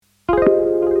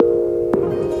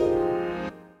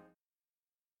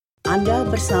Anda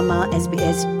bersama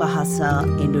SBS Bahasa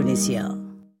Indonesia.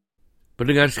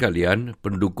 Pendengar sekalian,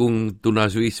 pendukung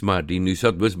tunawisma di New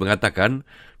South Wales mengatakan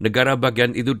negara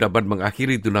bagian itu dapat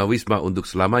mengakhiri tunawisma untuk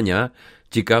selamanya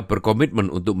jika berkomitmen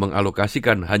untuk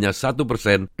mengalokasikan hanya 1%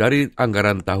 dari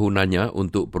anggaran tahunannya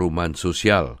untuk perumahan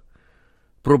sosial.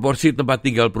 Proporsi tempat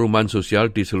tinggal perumahan sosial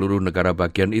di seluruh negara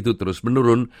bagian itu terus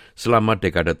menurun selama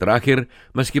dekade terakhir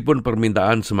meskipun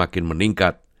permintaan semakin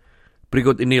meningkat.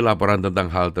 Berikut ini laporan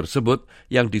tentang hal tersebut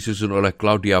yang disusun oleh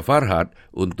Claudia Farhad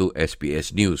untuk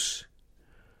SBS News.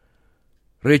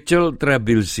 Rachel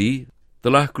Trabelsi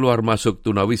telah keluar masuk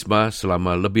tunawisma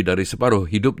selama lebih dari separuh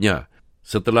hidupnya.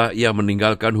 Setelah ia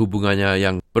meninggalkan hubungannya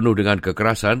yang penuh dengan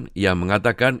kekerasan, ia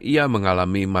mengatakan ia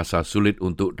mengalami masa sulit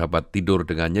untuk dapat tidur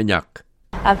dengan nyenyak.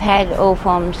 I've had all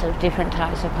forms of different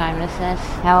types of homelessness.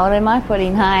 How old am I?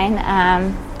 49.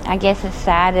 I guess it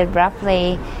started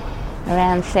roughly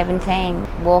around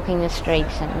 17. Walking the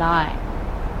streets at night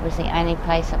was the only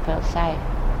place I felt safe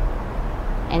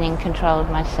and in control of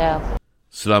myself.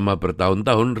 Selama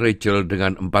bertahun-tahun, Rachel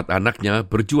dengan 4 anaknya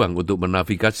berjuang untuk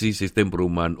menavigasi sistem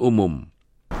perumahan umum.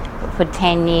 For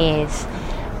 10 years,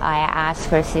 I asked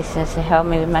for assistance to help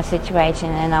me with my situation,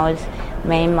 and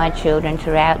me and my children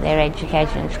throughout their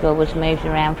education at school was moved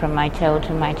around from motel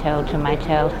to motel to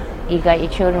motel. You got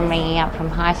your children ringing up from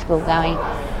high school going,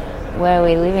 "Where are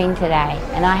we living today?"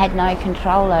 And I had no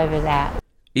control over that.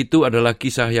 Itu adalah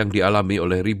kisah yang dialami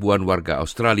oleh ribuan warga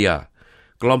Australia.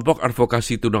 Kelompok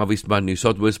advokasi tunawisma New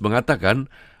South Wales mengatakan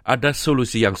ada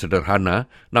solusi yang sederhana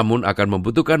namun akan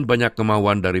membutuhkan banyak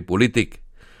kemauan dari politik.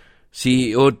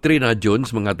 CEO Trina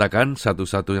Jones mengatakan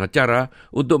satu-satunya cara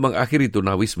untuk mengakhiri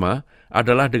tunawisma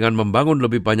adalah dengan membangun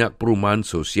lebih banyak perumahan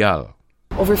sosial.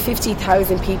 Over 50,000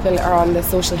 people are on the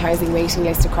social housing waiting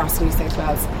list across New South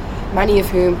Wales, many of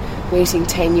whom waiting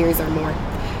 10 years or more.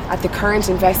 At the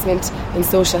current investment in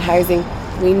social housing,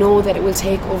 we know that it will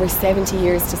take over 70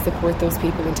 years to support those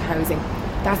people into housing.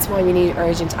 That's why we need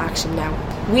urgent action now.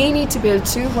 We need to build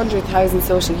 200,000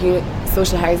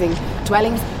 social housing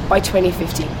dwellings by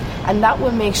 2050, and that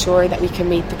will make sure that we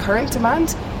can meet the current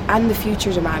demand and the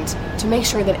future demand to make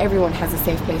sure that everyone has a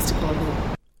safe place to call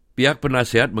home. Pihak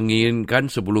penasihat menginginkan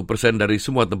 10% dari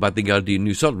semua tempat tinggal di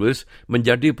New South Wales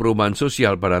menjadi perumahan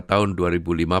sosial pada tahun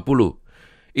 2050.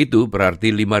 Itu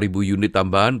berarti 5,000 unit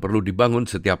tambahan perlu dibangun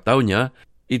setiap tahunnya.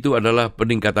 Itu adalah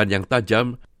peningkatan yang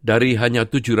tajam dari hanya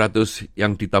 700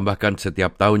 yang ditambahkan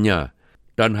setiap tahunnya.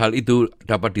 Dan hal itu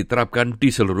dapat diterapkan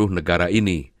di seluruh negara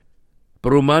ini.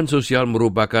 Perumahan sosial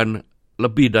merupakan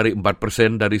lebih dari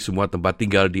 4% dari semua tempat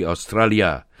tinggal di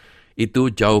Australia.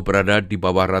 Itu jauh berada di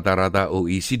bawah rata-rata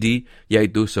OECD,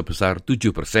 yaitu sebesar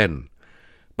 7%.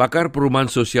 Pakar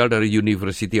perumahan sosial dari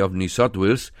University of New South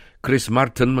Wales, Chris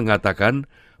Martin mengatakan,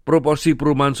 proporsi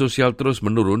perumahan sosial terus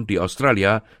menurun di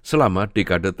Australia selama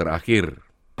dekade terakhir.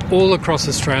 All across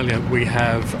Australia we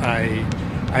have a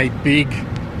big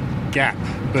gap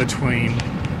between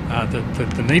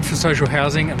the need for social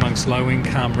housing amongst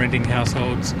low-income renting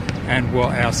households and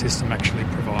what our system actually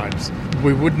provides.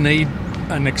 We would need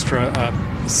an extra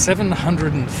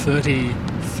 730,000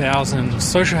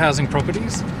 social housing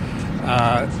properties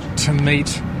to meet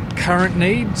current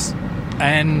needs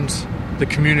and the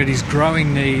community's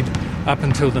growing need up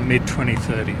until the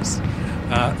mid-2030s.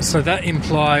 So that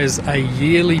implies a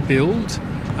yearly build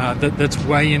that's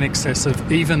way in excess of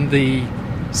even the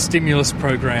stimulus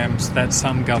programs that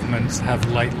some governments have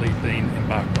lately been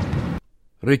embarked on.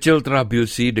 Rachel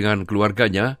Trabelsi dengan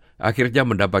keluarganya akhirnya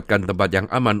mendapatkan tempat yang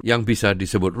aman yang bisa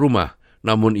disebut rumah.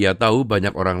 Namun ia tahu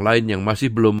banyak orang lain yang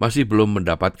masih belum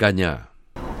mendapatkannya.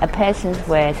 A person's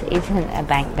worth isn't a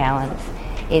bank balance.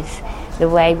 It's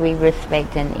the way we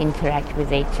respect and interact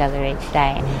with each other each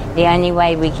day. The only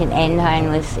way we can end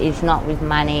homeless is not with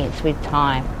money, it's with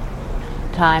time.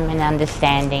 Time and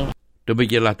understanding.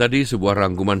 Demikianlah tadi sebuah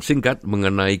rangkuman singkat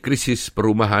mengenai krisis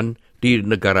perumahan di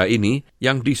negara ini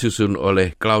yang disusun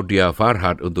oleh Claudia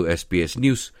Farhad untuk SBS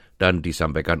News dan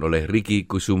disampaikan oleh Ricky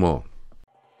Kusumo.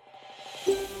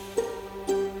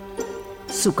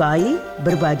 Sukai,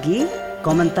 berbagi,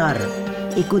 komentar.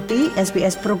 Ikuti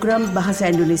SBS program Bahasa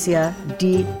Indonesia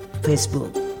di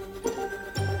Facebook.